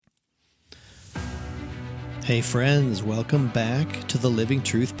Hey friends, welcome back to the Living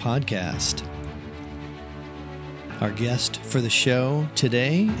Truth Podcast. Our guest for the show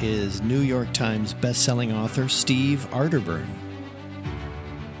today is New York Times bestselling author Steve Arterburn.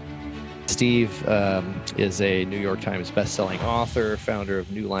 Steve is a New York Times bestselling author, founder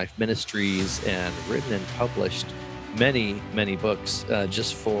of New Life Ministries, and written and published many, many books.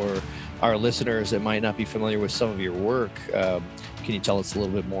 Just for our listeners that might not be familiar with some of your work, can you tell us a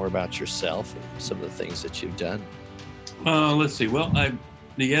little bit more about yourself and some of the things that you've done? Let's see. Well, I'm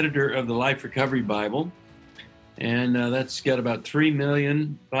the editor of the Life Recovery Bible, and that's got about 3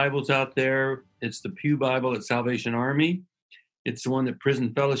 million Bibles out there. It's the Pew Bible at Salvation Army. It's the one that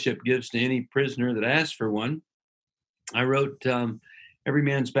Prison Fellowship gives to any prisoner that asks for one. I wrote Every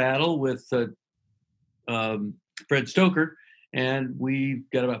Man's Battle with Fred Stoker, and we've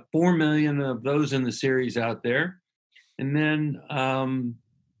got about 4 million of those in the series out there. And then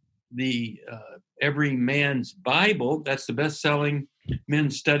the Every Man's Bible, that's the best-selling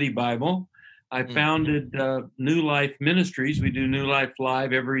men's study Bible. I founded New Life Ministries. We do New Life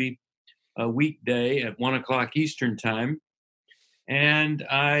Live every weekday at 1 o'clock Eastern Time. And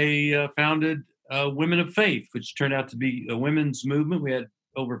I founded Women of Faith, which turned out to be a women's movement. We had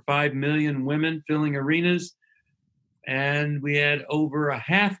over 5 million women filling arenas, and we had over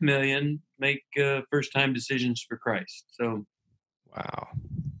 500,000 make first-time decisions for Christ. So, Wow.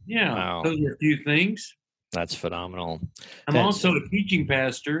 Yeah, wow. Those are a few things. That's phenomenal. I'm also a teaching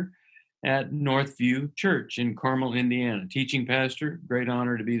pastor at Northview Church in Carmel, Indiana. Teaching pastor, great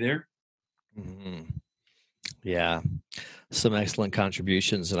honor to be there. Mm-hmm. Yeah, some excellent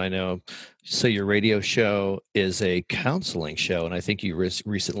contributions. And I know, so your radio show is a counseling show, and I think you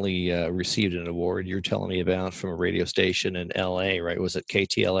recently received an award you're telling me about from a radio station in L.A., right? Was it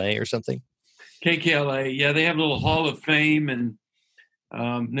KTLA or something? KKLA, yeah, they have a little Hall of Fame, and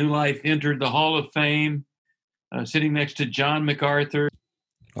New Life entered the Hall of Fame, sitting next to John MacArthur.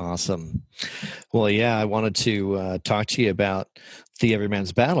 Awesome. Well, yeah, I wanted to talk to you about the Every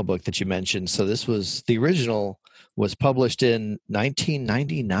Man's Battle book that you mentioned. So this was, the original was published in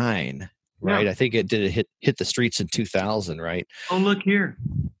 1999, right? Yeah. I think it did hit the streets in 2000, right? Oh, look here.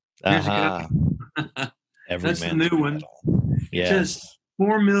 Here's a copy. That's the new one. Yes. It says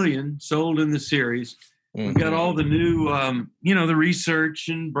 4 million sold in the series. We've got all the new, the research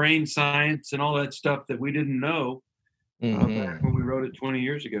and brain science and all that stuff that we didn't know back when we wrote it 20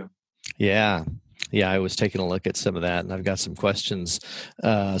 years ago. Yeah. Yeah, I was taking a look at some of that, and I've got some questions,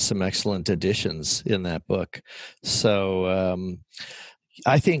 some excellent additions in that book. So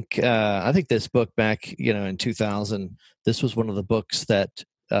I think this book back, in 2000, this was one of the books that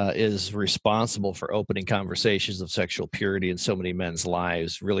is responsible for opening conversations of sexual purity in so many men's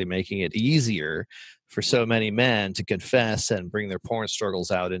lives, really making it easier for so many men to confess and bring their porn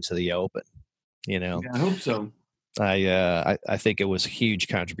struggles out into the open. Yeah, I hope so. I think it was a huge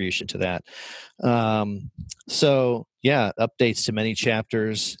contribution to that. So yeah, updates to many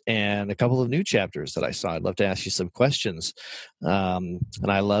chapters and a couple of new chapters that I saw. I'd love to ask you some questions. And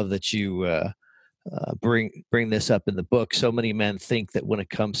I love that you bring this up in the book. So many men think that when it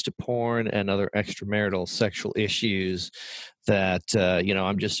comes to porn and other extramarital sexual issues, that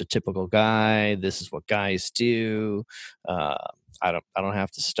I'm just a typical guy. This is what guys do. I don't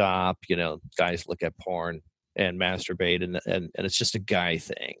have to stop. Guys look at porn and masturbate, and it's just a guy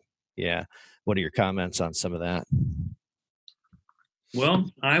thing. Yeah. What are your comments on some of that? Well,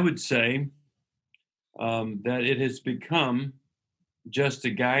 I would say that it has become just a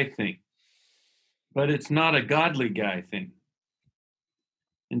guy thing, but it's not a godly guy thing.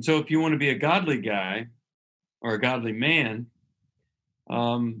 And so if you want to be a godly guy or a godly man,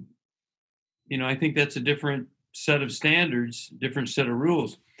 I think that's a different set of standards, different set of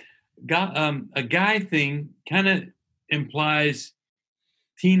rules. A guy thing kind of implies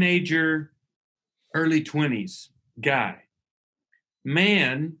teenager, early 20s guy.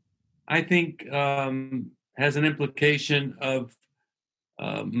 Man, I think, has an implication of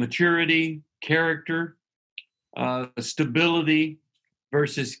maturity, character, stability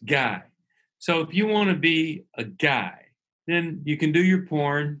versus guy. So if you want to be a guy, then you can do your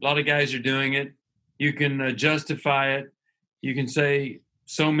porn. A lot of guys are doing it. You can justify it. You can say,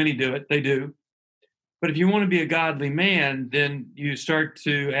 so many do it. They do. But if you want to be a godly man, then you start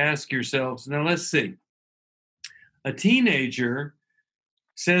to ask yourselves, now let's see. A teenager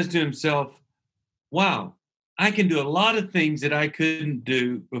says to himself, wow, I can do a lot of things that I couldn't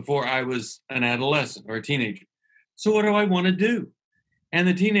do before I was an adolescent or a teenager. So what do I want to do? And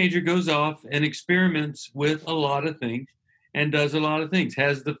the teenager goes off and experiments with a lot of things and does a lot of things,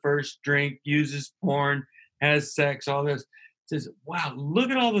 has the first drink, uses porn, has sex, all this. Says, wow, look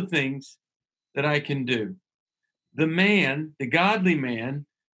at all the things that I can do. the man, the godly man,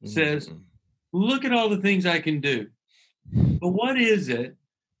 says, Mhm. look at all the things I can do. But what is it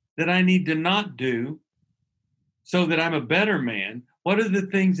that I need to not do so that I'm a better man? What are the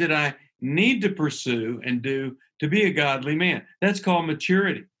things that I need to pursue and do to be a godly man? That's called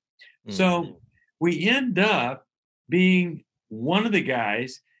maturity. Mhm. So we end up being one of the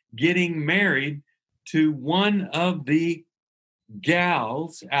guys getting married to one of the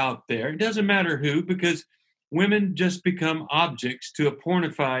gals out there. It doesn't matter who, because women just become objects to a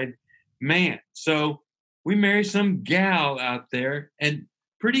pornified man. So we marry some gal out there, and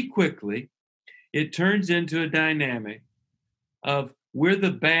pretty quickly it turns into a dynamic of we're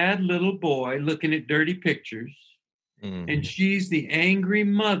the bad little boy looking at dirty pictures, and Mhm. she's the angry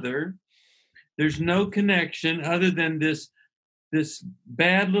mother. There's no connection other than this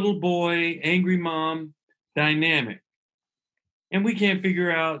bad little boy, angry mom dynamic. And we can't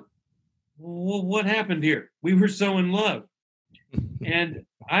figure out, well, what happened here. We were so in love. And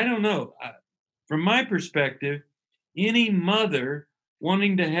I don't know. From my perspective, any mother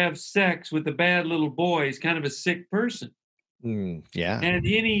wanting to have sex with a bad little boy is kind of a sick person. Yeah. And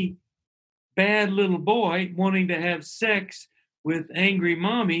any bad little boy wanting to have sex with angry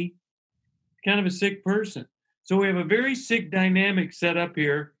mommy, kind of a sick person. So we have a very sick dynamic set up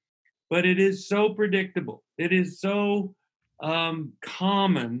here, but it is so predictable. It is so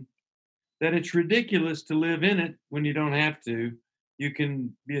common that it's ridiculous to live in it when you don't have to. You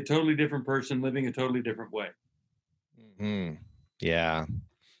can be a totally different person living a totally different way. Mhm. Yeah.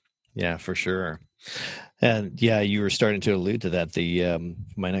 Yeah, for sure. And yeah, you were starting to allude to that.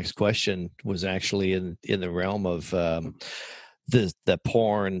 My next question was actually in the realm of the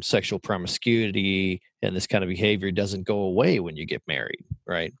porn, sexual promiscuity, and this kind of behavior doesn't go away when you get married,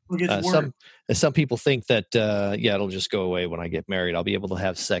 right? It gets Uh, worse. some some people think that yeah, it'll just go away when I get married. I'll be able to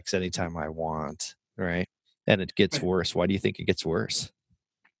have sex anytime I want, right? And it gets Right. worse. Why do you think it gets worse?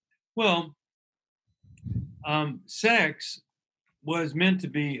 Well, sex was meant to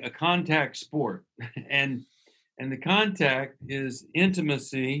be a contact sport, and the contact is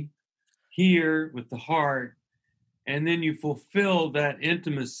intimacy here with the heart, and then you fulfill that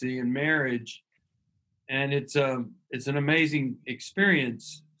intimacy in marriage, and it's an amazing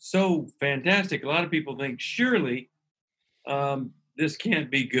experience, so fantastic. A lot of people think surely this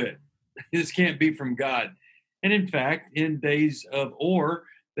can't be good. This can't be from God. And in fact, in days of ore,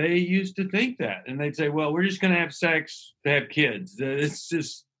 they used to think that. And they'd say, well, we're just going to have sex to have kids. It's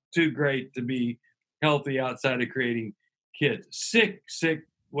just too great to be healthy outside of creating kids. Sick, sick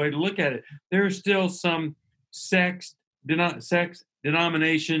way to look at it. There are still some sex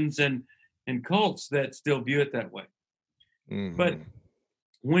denominations and cults that still view it that way. But Hmm.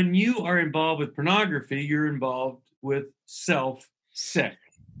 when you are involved with pornography, you're involved with self sex.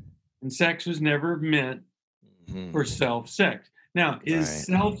 And sex was never meant for Hmm. self sex. Now, is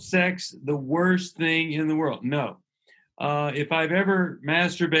Right. self sex the worst thing in the world? No. If I've ever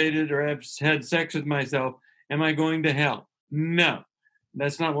masturbated or have had sex with myself, am I going to hell? No.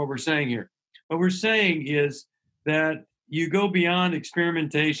 That's not what we're saying here. What we're saying is that you go beyond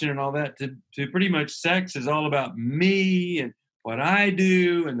experimentation and all that to pretty much sex is all about me and what I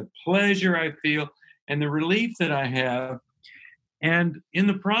do and the pleasure I feel and the relief that I have. And in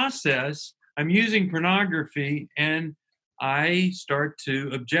the process, I'm using pornography and I start to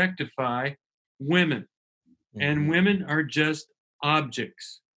objectify women. And Hmm. women are just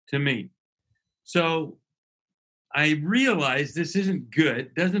objects to me. So I realize this isn't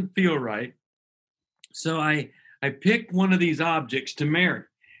good, doesn't feel right. So I pick one of these objects to marry.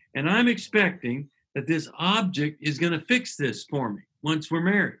 And I'm expecting that this object is going to fix this for me once we're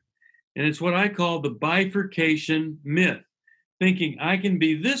married. And it's what I call the bifurcation myth, thinking I can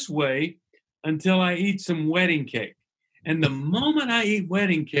be this way until I eat some wedding cake. And the moment I eat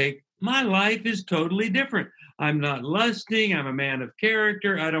wedding cake, my life is totally different. I'm not lusting. I'm a man of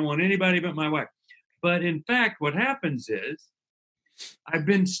character. I don't want anybody but my wife. But in fact, what happens is I've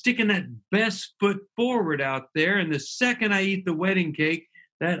been sticking that best foot forward out there. And the second I eat the wedding cake,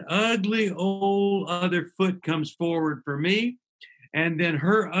 that ugly old other foot comes forward for me. And then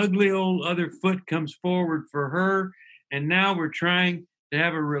her ugly old other foot comes forward for her. And now we're trying to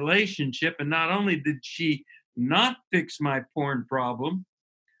have a relationship. And not only did she not fix my porn problem,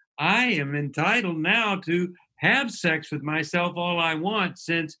 I am entitled now to have sex with myself all I want,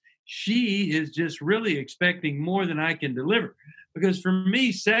 since she is just really expecting more than I can deliver. Because for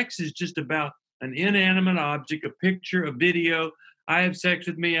me, sex is just about an inanimate object, a picture, a video. I have sex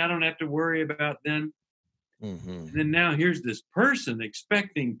with me. I don't have to worry about them. And then Hmm. now here's this person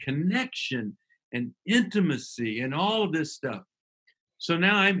expecting connection and intimacy and all of this stuff. So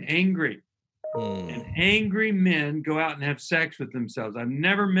now I'm angry. And Mm. angry men go out and have sex with themselves. I've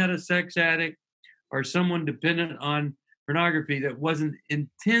never met a sex addict or someone dependent on pornography that wasn't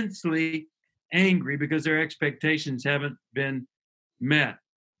intensely angry because their expectations haven't been met.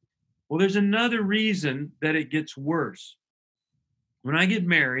 Well, there's another reason that it gets worse. When I get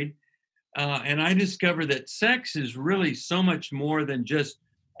married, and I discover that sex is really so much more than just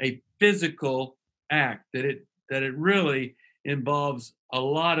a physical act, that it really involves a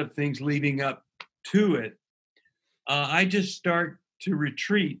lot of things leading up to it. I just start to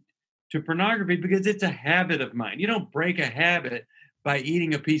retreat to pornography because it's a habit of mine. You don't break a habit by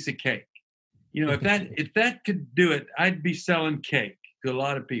eating a piece of cake. If that could do it, I'd be selling cake to a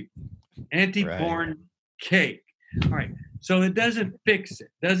lot of people. Right. Anti-porn cake. All right. So it doesn't fix it,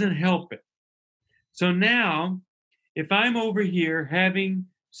 doesn't help it. So now, if I'm over here having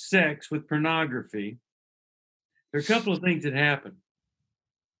sex with pornography, there are a couple of things that happen.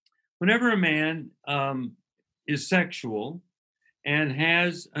 Whenever a man is sexual and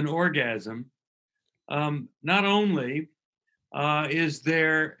has an orgasm, not only is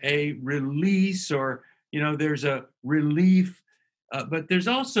there a release or, there's a relief, but there's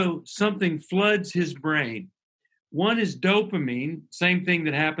also something floods his brain. One is dopamine, same thing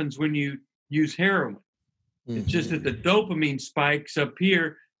that happens when you use heroin. It's just that the dopamine spikes up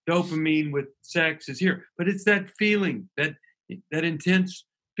here. Dopamine with sex is here, but it's that feeling, that intense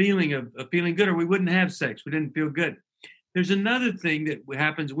feeling of feeling good, or we wouldn't have sex. We didn't feel good. There's another thing that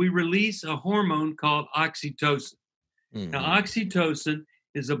happens. We release a hormone called oxytocin. Now, oxytocin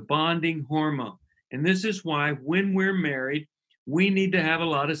is a bonding hormone, and this is why when we're married, we need to have a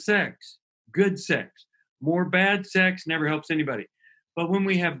lot of sex, good sex. More bad sex never helps anybody. But when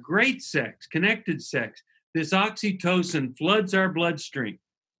we have great sex, connected sex, this oxytocin floods our bloodstream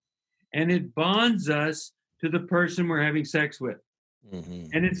and it bonds us to the person we're having sex with.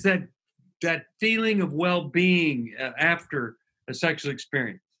 And it's that feeling of well-being after a sexual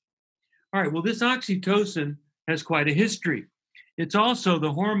experience. All right, well, this oxytocin has quite a history. It's also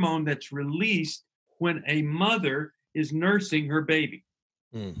the hormone that's released when a mother is nursing her baby.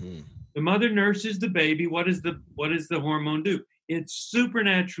 The mother nurses the baby. What does the hormone do? It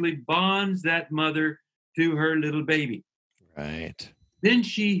supernaturally bonds that mother to her little baby. Right. Then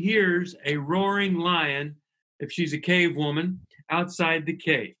she hears a roaring lion, if she's a cave woman, outside the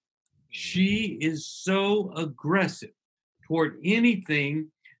cave. She is so aggressive toward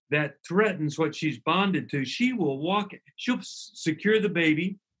anything that threatens what she's bonded to. She'll secure the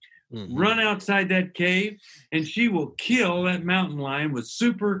baby, run outside that cave, and she will kill that mountain lion with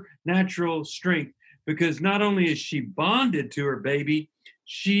supernatural strength, because not only is she bonded to her baby,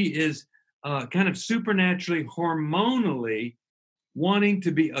 she is kind of supernaturally, hormonally wanting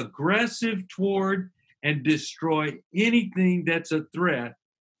to be aggressive toward and destroy anything that's a threat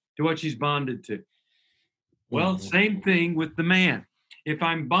to what she's bonded to. Well, same thing with the man. If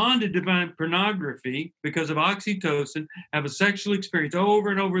I'm bonded to pornography because of oxytocin, have a sexual experience over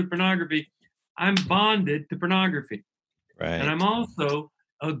and over with pornography, I'm bonded to pornography. Right. And I'm also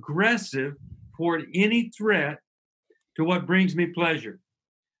aggressive toward any threat to what brings me pleasure.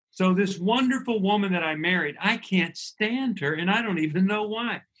 So this wonderful woman that I married, I can't stand her, and I don't even know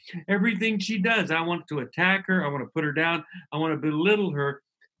why. Everything she does, I want to attack her. I want to put her down. I want to belittle her.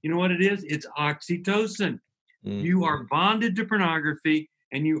 You know what it is? It's oxytocin. You are bonded to pornography,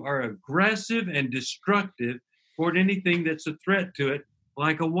 and you are aggressive and destructive toward anything that's a threat to it,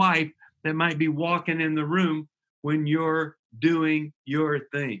 like a wife that might be walking in the room when you're doing your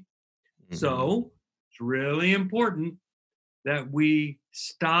thing. So it's really important that we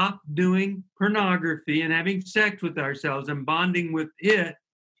stop doing pornography and having sex with ourselves and bonding with it,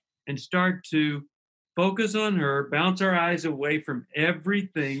 and start to focus on her, bounce our eyes away from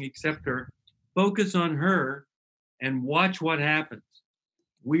everything except her, focus on her, and watch what happens.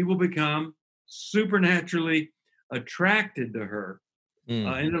 We will become supernaturally attracted to her,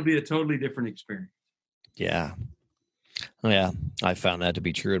 and it'll be a totally different experience. Yeah. Oh, yeah. I found that to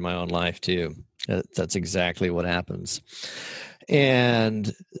be true in my own life too. That's exactly what happens.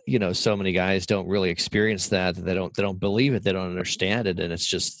 And, so many guys don't really experience that. They don't believe it. They don't understand it. And it's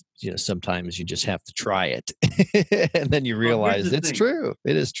just, sometimes you just have to try it. And then you realize it's true.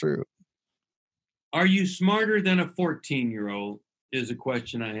 It is true. Are you smarter than a 14-year-old is a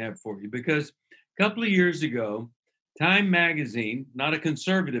question I have for you. Because a couple of years ago, Time magazine, not a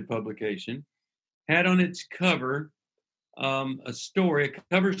conservative publication, had on its cover a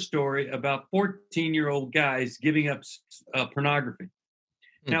cover story about 14-year-old guys giving up pornography.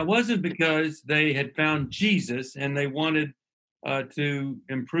 Now, it wasn't because they had found Jesus and they wanted to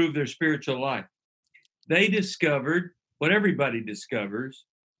improve their spiritual life. They discovered what everybody discovers,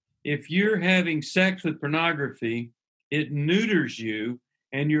 if you're having sex with pornography, it neuters you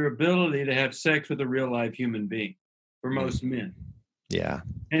and your ability to have sex with a real life human being for most men. Yeah.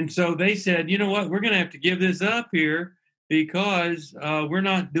 And so they said, you know what, we're going to have to give this up here because we're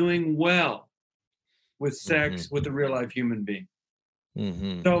not doing well with sex with a real life human being.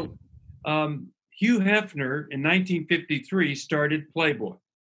 So Hugh Hefner in 1953 started Playboy.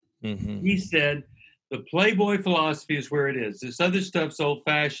 He said, the Playboy philosophy is where it is. This other stuff's old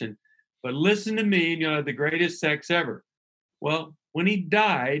fashioned, but listen to me and you'll have the greatest sex ever. Well, when he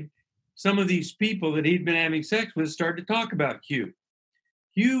died, some of these people that he'd been having sex with started to talk about Hugh.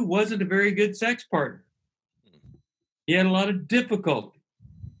 Hugh wasn't a very good sex partner. He had a lot of difficulty.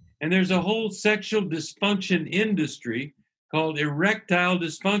 And there's a whole sexual dysfunction industry called erectile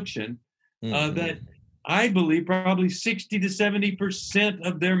dysfunction that I believe probably 60 to 70%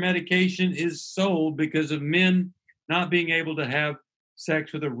 of their medication is sold because of men not being able to have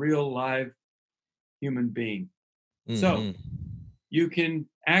sex with a real live human being. So you can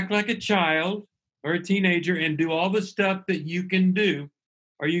act like a child or a teenager and do all the stuff that you can do,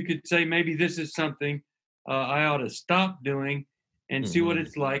 or you could say, maybe this is something I ought to stop doing and see what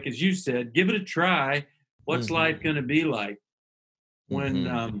it's like. As you said, give it a try. What's life going to be like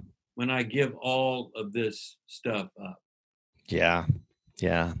when I give all of this stuff up? Yeah.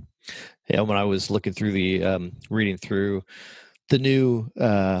 When I was looking through the reading through the new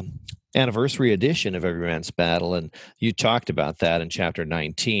anniversary edition of Every Man's Battle, and you talked about that in chapter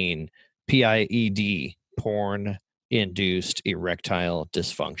 19, PIED, porn induced erectile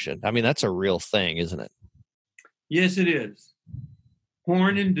dysfunction. I mean, that's a real thing, isn't it? Yes, it is.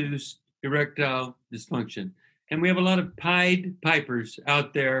 Porn induced erectile dysfunction. And we have a lot of Pied Pipers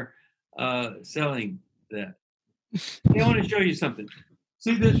out there selling that. Hey, I want to show you something.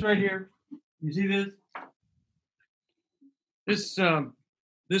 See this right here? You see this?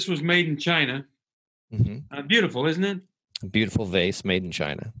 This was made in China. Beautiful, isn't it? A beautiful vase made in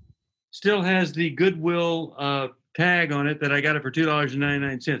China. Still has the Goodwill tag on it that I got it for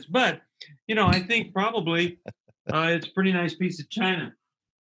 $2.99. But, I think probably it's a pretty nice piece of china.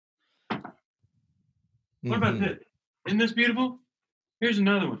 What about this? Isn't this beautiful? Here's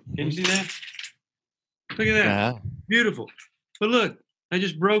another one. Can you see that? Look at that. Beautiful. But look, I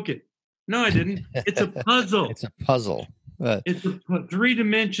just broke it. No, I didn't. It's a puzzle. It's a puzzle. It's a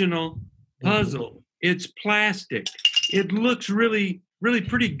three-dimensional puzzle. It's plastic. It looks really, really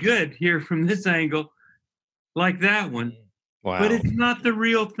pretty good here from this angle, like that one. Wow. But it's not the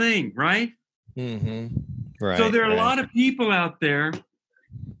real thing, right? Right. So there are a lot of people out there,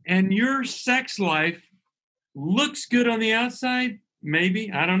 and your sex life looks good on the outside,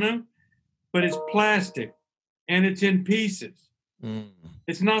 maybe, I don't know, but it's plastic, and it's in pieces.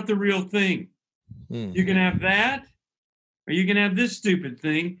 It's not the real thing. You can have that, or you can have this stupid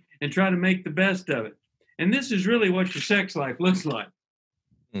thing and try to make the best of it. And this is really what your sex life looks like.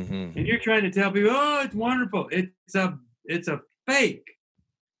 And you're trying to tell people, oh, it's wonderful. It's a fake,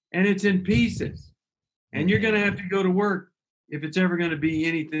 and it's in pieces. And you're going to have to go to work if it's ever going to be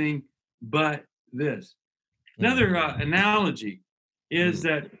anything but this. Another analogy is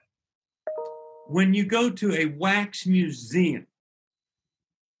that when you go to a wax museum,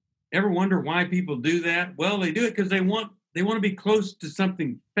 ever wonder why people do that? Well, they do it because they want to be close to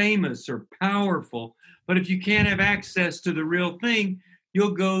something famous or powerful. But if you can't have access to the real thing,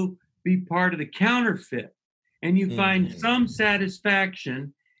 you'll go be part of the counterfeit. And you find some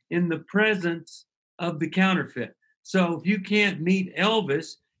satisfaction in the presence of the counterfeit. So if you can't meet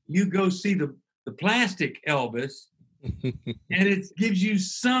Elvis, you go see the plastic Elvis, and it gives you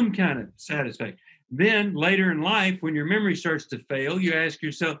some kind of satisfaction. Then later in life, when your memory starts to fail, you ask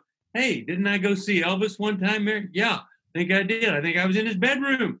yourself, hey, didn't I go see Elvis one time? Yeah, I think I did. I think I was in his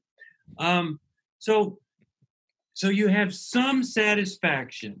bedroom. So you have some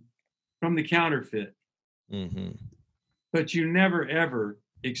satisfaction from the counterfeit, but you never, ever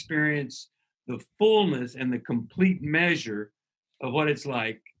experience the fullness and the complete measure of what it's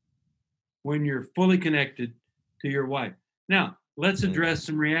like when you're fully connected to your wife. Now, let's address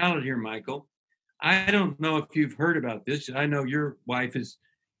some reality here, Michael. I don't know if you've heard about this. I know your wife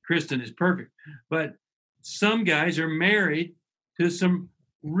Kristen is perfect, but some guys are married to some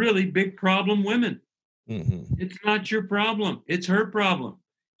really big problem women. It's not your problem. It's her problem.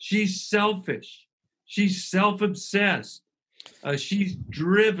 She's selfish. She's self-obsessed. She's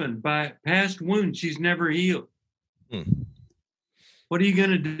driven by past wounds she's never healed. What are you going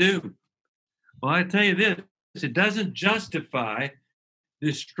to do? Well, I tell you this, it doesn't justify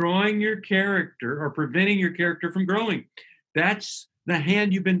destroying your character or preventing your character from growing. That's the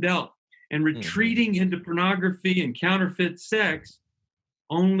hand you've been dealt. And retreating into pornography and counterfeit sex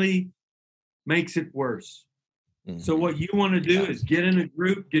only makes it worse. So what you want to do is get in a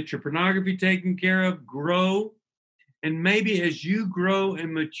group, get your pornography taken care of, grow, and maybe as you grow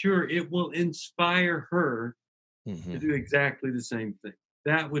and mature, it will inspire her to do exactly the same thing.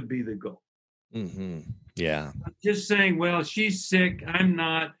 That would be the goal. Yeah. Just saying, well, she's sick, I'm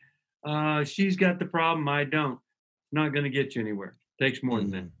not. She's got the problem, I don't. Not going to get you anywhere. Takes more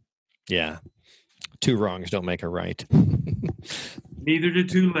than that. Yeah. Two wrongs don't make a right. Neither do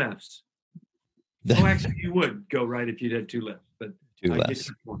two lefts. Oh, actually, you would go right if you had two lefts, but two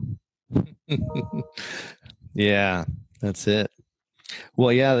lefts. Yeah, that's it.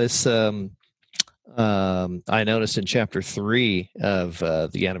 Well, yeah, this I noticed in chapter 3 of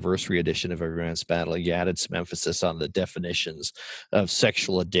the anniversary edition of Every Man's Battle, you added some emphasis on the definitions of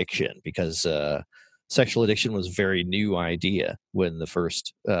sexual addiction, because sexual addiction was a very new idea when the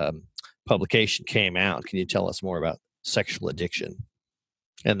first publication came out. Can you tell us more about sexual addiction?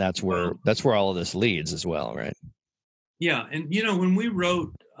 And that's where all of this leads as well, right? Yeah, and when we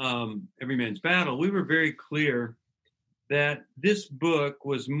wrote Every Man's Battle, we were very clear that this book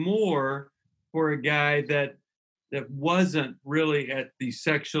was more for a guy that wasn't really at the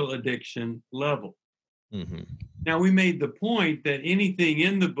sexual addiction level. Now, we made the point that anything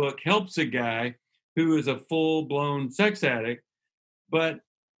in the book helps a guy who is a full-blown sex addict, but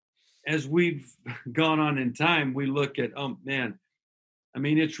as we've gone on in time, we look at, oh man, I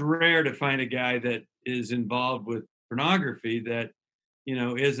mean, it's rare to find a guy that is involved with pornography that,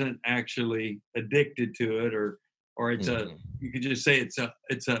 isn't actually addicted to it, or it's you could just say it's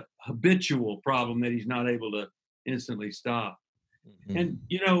a habitual problem that he's not able to instantly stop. And,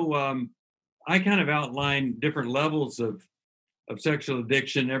 I kind of outline different levels of sexual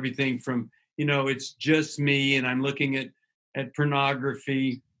addiction, everything from, it's just me and I'm looking at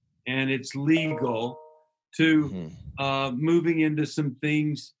pornography and it's legal, to moving into some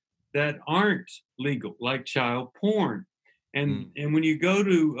things that aren't legal, like child porn. And when you go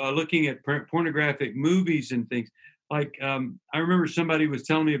to looking at pornographic movies and things, like I remember somebody was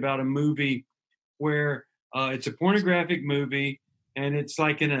telling me about a movie where it's a pornographic movie, and it's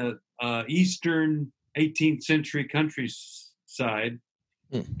like in a Eastern 18th century countryside.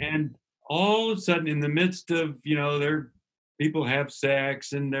 And all of a sudden, in the midst of, their people have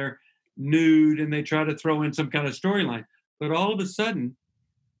sex and they're nude and they try to throw in some kind of storyline. But all of a sudden,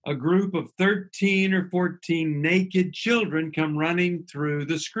 a group of 13 or 14 naked children come running through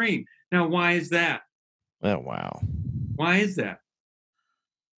the screen. Now, why is that? Oh, wow. Why is that?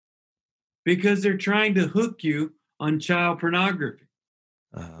 Because they're trying to hook you on child pornography.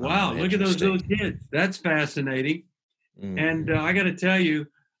 Wow, look at those little kids. That's fascinating. And I got to tell you,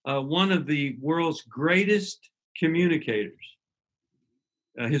 one of the world's greatest communicators,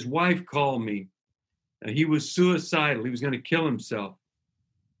 his wife called me. He was suicidal. He was going to kill himself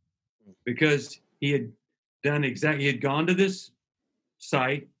because he had gone to this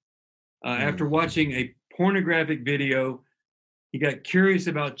site after watching a pornographic video. He got curious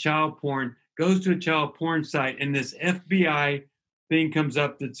about child porn, goes to a child porn site, and this FBI thing comes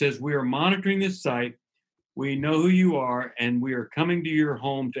up that says, we are monitoring this site. We know who you are, and we are coming to your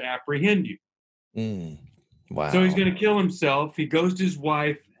home to apprehend you. Wow. So he's going to kill himself. He goes to his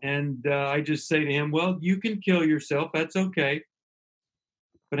wife, and I just say to him, well, you can kill yourself. That's okay.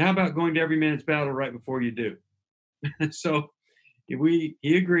 But how about going to Every Man's Battle right before you do? So he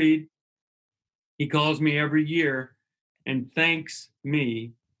agreed. He calls me every year and thanks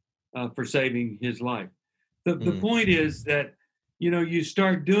me for saving his life. The point is that, you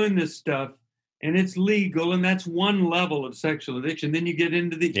start doing this stuff, and it's legal, and that's one level of sexual addiction. Then you get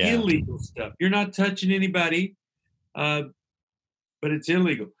into the illegal stuff. You're not touching anybody, but it's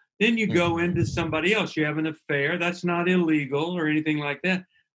illegal. Then you go into somebody else. You have an affair. That's not illegal or anything like that.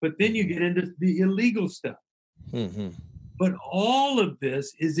 But then you get into the illegal stuff. But all of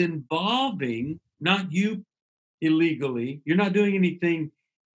this is involving not you illegally. You're not doing anything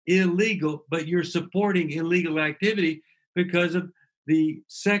illegal, but you're supporting illegal activity because of the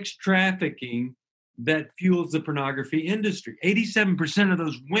sex trafficking that fuels the pornography industry. 87% of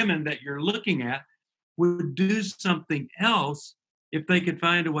those women that you're looking at would do something else if they could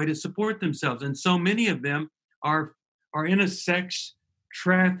find a way to support themselves. And so many of them are in a sex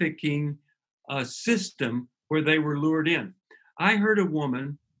trafficking system where they were lured in. I heard a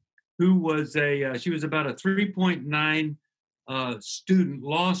woman who was she was about a 3.9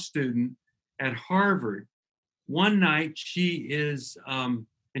 law student at Harvard. One night she is, and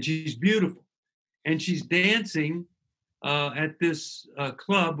she's beautiful, and she's dancing at this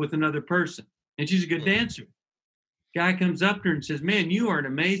club with another person, and she's a good dancer. Guy comes up to her and says, man, you are an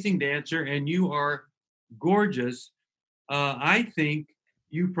amazing dancer, and you are gorgeous. I think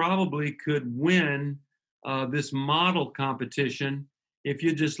you probably could win this model competition if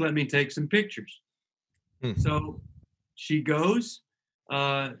you just let me take some pictures. So she goes,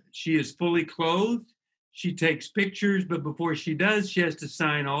 she is fully clothed. She takes pictures, but before she does, she has to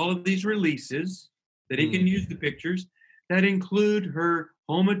sign all of these releases that he can use the pictures that include her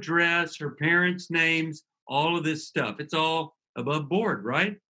home address, her parents' names, all of this stuff. It's all above board,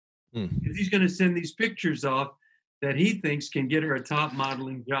 right? Because he's going to send these pictures off that he thinks can get her a top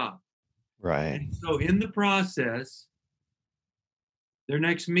modeling job. Right. And so in the process, their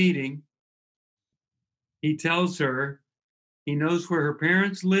next meeting, he tells her he knows where her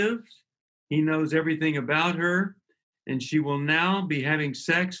parents live. He knows everything about her. And she will now be having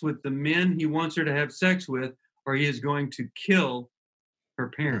sex with the men he wants her to have sex with, or he is going to kill her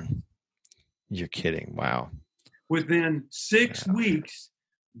parents. You're kidding. Wow. Within 6 weeks,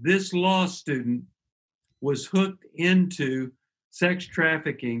 this law student was hooked into sex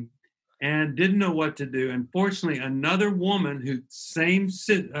trafficking and didn't know what to do. And fortunately, another woman who same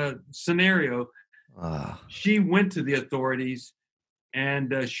scenario, she went to the authorities,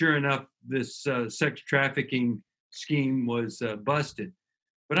 and sure enough, this sex trafficking scheme was busted.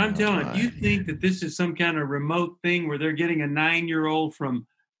 But I'm telling you, you think that this is some kind of remote thing where they're getting a 9-year-old from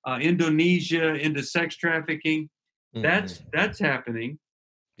Indonesia into sex trafficking? That's happening.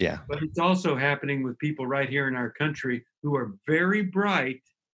 Yeah. But it's also happening with people right here in our country who are very bright,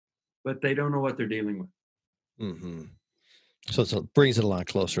 but they don't know what they're dealing with. So it brings it a lot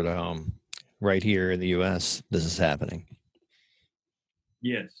closer to home. Right here in the U.S., this is happening.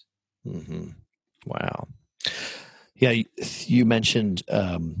 Yes. Wow. Yeah, you mentioned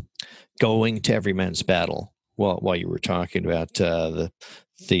going to every men's battle while you were talking about the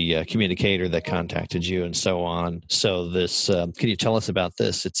communicator that contacted you and so on. So this, can you tell us about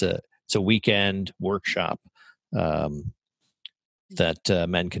this? It's a weekend workshop that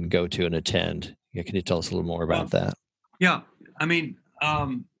men can go to and attend. Yeah, can you tell us a little more about that? Yeah, I mean,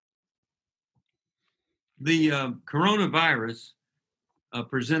 the coronavirus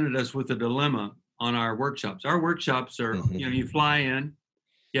presented us with a dilemma on our workshops. Our workshops are, you fly in,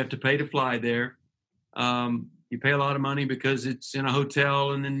 you have to pay to fly there. You pay a lot of money because it's in a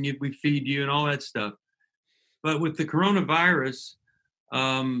hotel, and then we feed you and all that stuff. But with the coronavirus,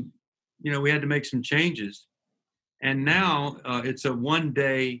 we had to make some changes. And now it's a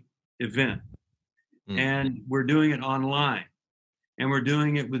one-day event. And we're doing it online. And we're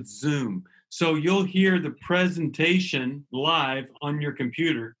doing it with Zoom. So you'll hear the presentation live on your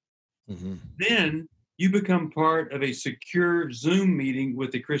computer. Then you become part of a secure Zoom meeting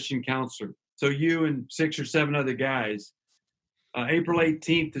with a Christian counselor. So you and 6 or 7 other guys. April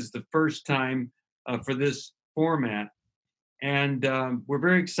 18th is the first time for this format. And we're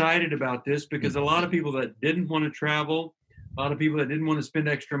very excited about this because a lot of people that didn't want to travel, a lot of people that didn't want to spend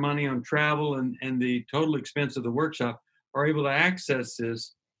extra money on travel and the total expense of the workshop are able to access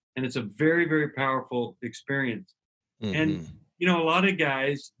this. And it's a very, very powerful experience. And, a lot of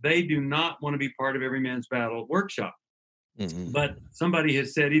guys, they do not want to be part of Every Man's Battle workshop. But somebody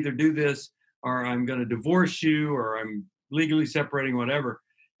has said, either do this or I'm going to divorce you or I'm legally separating, whatever.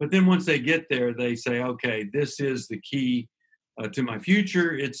 But then once they get there, they say, okay, this is the key to my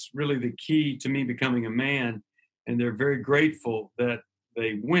future. It's really the key to me becoming a man. And they're very grateful that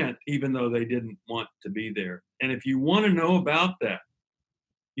they went, even though they didn't want to be there. And if you want to know about that,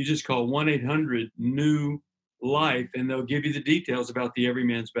 you just call 1-800-NEW-LIFE, and they'll give you the details about the Every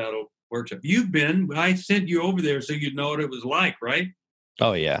Man's Battle workshop. I sent you over there so you'd know what it was like, right?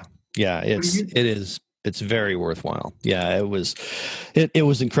 Oh, yeah. Yeah, it is. It's very worthwhile. Yeah, it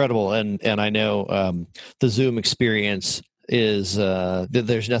was incredible. And I know the Zoom experience is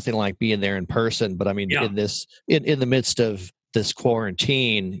there's nothing like being there in person. But I mean, in the midst of this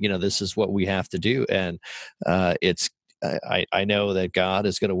quarantine, this is what we have to do. And I know that God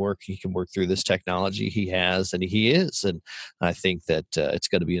is going to work. He can work through this technology. He has, and he is. And I think that it's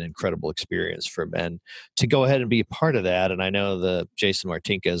going to be an incredible experience for men to go ahead and be a part of that. And I know that Jason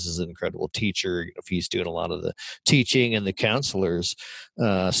Martinez is an incredible teacher. If he's doing a lot of the teaching and the counselors.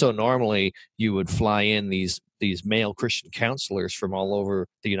 So normally you would fly in these male Christian counselors from all over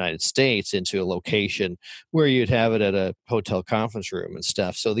the United States into a location where you'd have it at a hotel conference room and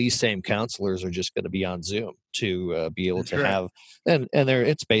stuff. So these same counselors are just going to be on Zoom to be able to have, and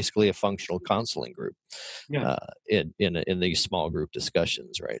it's basically a functional counseling group in these small group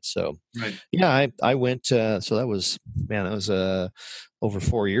discussions, right? So, I went. So that was over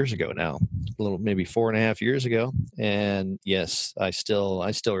 4 years ago now, a little maybe 4.5 years ago, and yes, I still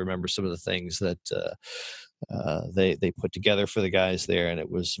remember some of the things that they put together for the guys there, and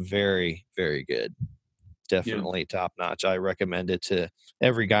it was very, very good. definitely top notch. I recommend it to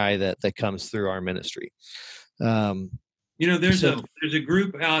every guy that comes through our ministry. There's a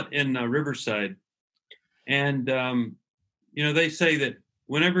group out in Riverside, and they say that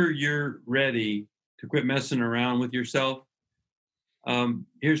whenever you're ready to quit messing around with yourself,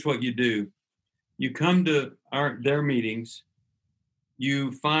 here's what you do. You come to their meetings,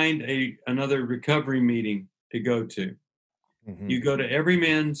 you find another recovery meeting to go to. Mm-hmm. You go to Every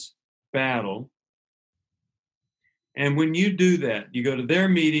Man's Battle. And when you do that, you go to their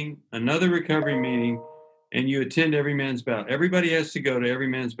meeting, another recovery meeting, and you attend Every Man's Battle. Everybody has to go to Every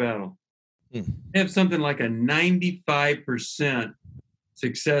Man's Battle. They have something like a 95%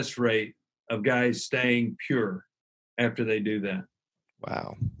 success rate of guys staying pure after they do that.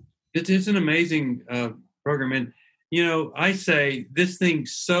 Wow. It's an amazing program. And, I say this thing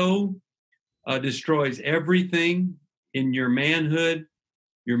so destroys everything in your manhood,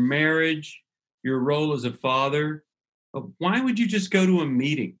 your marriage, your role as a father. Why would you just go to a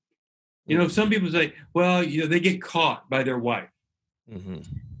meeting? Some people say, well, they get caught by their wife. Mm-hmm.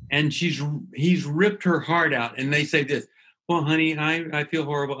 And he's ripped her heart out. And they say this, well, honey, I feel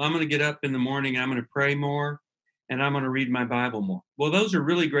horrible. I'm going to get up in the morning. I'm going to pray more. And I'm going to read my Bible more. Well, those are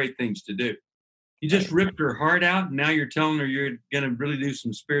really great things to do. You just ripped her heart out. And now you're telling her you're going to really do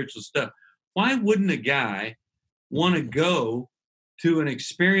some spiritual stuff. Why wouldn't a guy want to go to an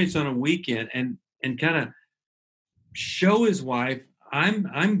experience on a weekend and kind of show his wife,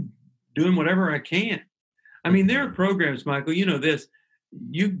 I'm doing whatever I can? I mean, there are programs, Michael, this,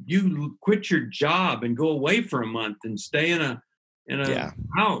 you quit your job and go away for a month and stay in a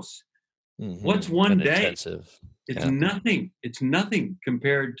house. Mm-hmm. What's one day? Intensive. It's nothing. It's nothing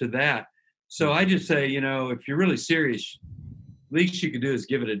compared to that. So I just say, if you're really serious, least you could do is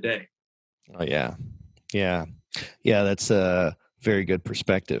give it a day. Oh, yeah. Yeah. Yeah, that's a very good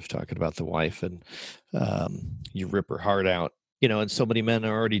perspective, talking about the wife, and you rip her heart out. And so many men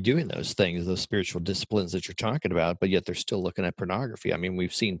are already doing those things, those spiritual disciplines that you're talking about, but yet they're still looking at pornography. I mean,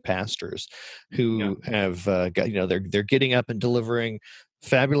 we've seen pastors who have got, they're getting up and delivering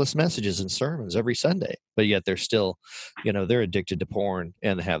fabulous messages and sermons every Sunday, but yet they're still, they're addicted to porn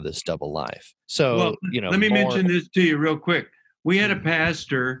and have this double life. So, let me mention this to you real quick. We had a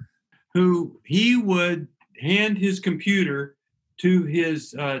pastor who he would hand his computer to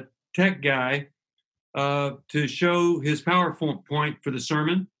his tech guy to show his PowerPoint for the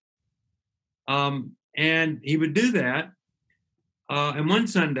sermon. And he would do that. And one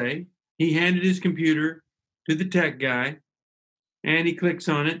Sunday, he handed his computer to the tech guy, and he clicks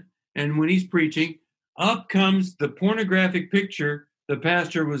on it. And when he's preaching, up comes the pornographic picture the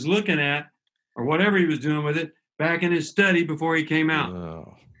pastor was looking at, or whatever he was doing with it, back in his study before he came out.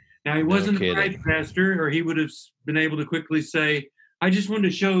 Oh, now, he wasn't a right pastor, or he would have been able to quickly say, I just wanted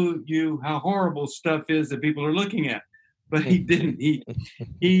to show you how horrible stuff is that people are looking at. But he didn't.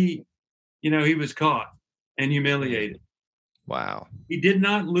 He was caught and humiliated. Wow. He did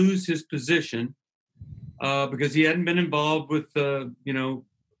not lose his position because he hadn't been involved with,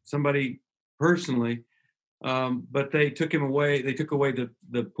 somebody personally. But they took him away. They took away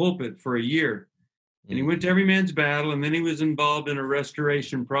the pulpit for a year. And he went to Every Man's Battle, and then he was involved in a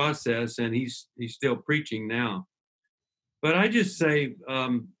restoration process, and he's still preaching now. But I just say,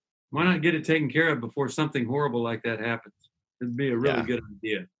 why not get it taken care of before something horrible like that happens? It'd be a really good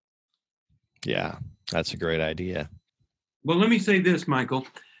idea. Yeah, that's a great idea. Well, let me say this, Michael.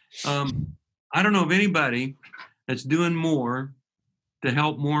 I don't know of anybody that's doing more to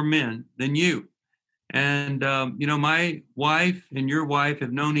help more men than you. And, my wife and your wife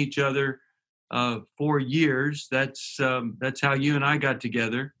have known each other for years. That's how you and I got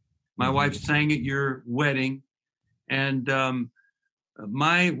together. My wife sang at your wedding. And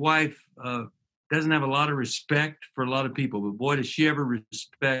my wife doesn't have a lot of respect for a lot of people, but boy, does she ever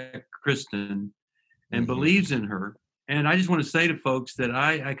respect Kristen and believes in her. And I just want to say to folks that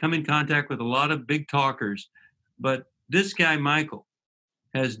I come in contact with a lot of big talkers, but this guy, Michael,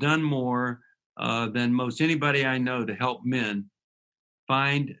 has done more than most anybody I know to help men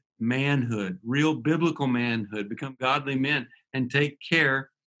find manhood, real biblical manhood, become godly men, and take care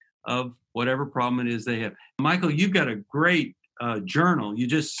of whatever problem it is they have. Michael, you've got a great journal. You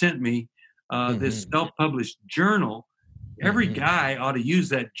just sent me this self-published journal. Every guy ought to use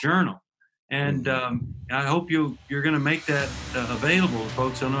that journal. And I hope you're going to make that available.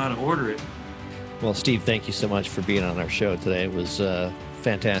 Folks don't know how to order it. Well, Steve, thank you so much for being on our show today. It was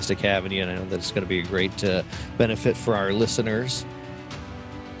fantastic having you, and I know that it's going to be a great benefit for our listeners.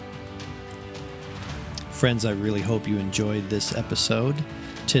 Friends, I really hope you enjoyed this episode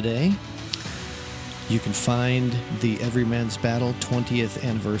today. You can find the Everyman's Battle 20th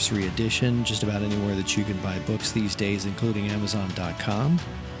Anniversary Edition just about anywhere that you can buy books these days, including Amazon.com.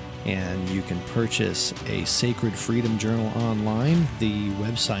 And you can purchase a Sacred Freedom Journal online. The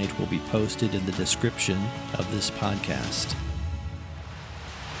website will be posted in the description of this podcast.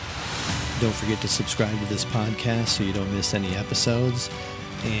 Don't forget to subscribe to this podcast so you don't miss any episodes.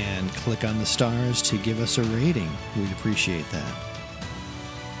 And click on the stars to give us a rating. We'd appreciate that.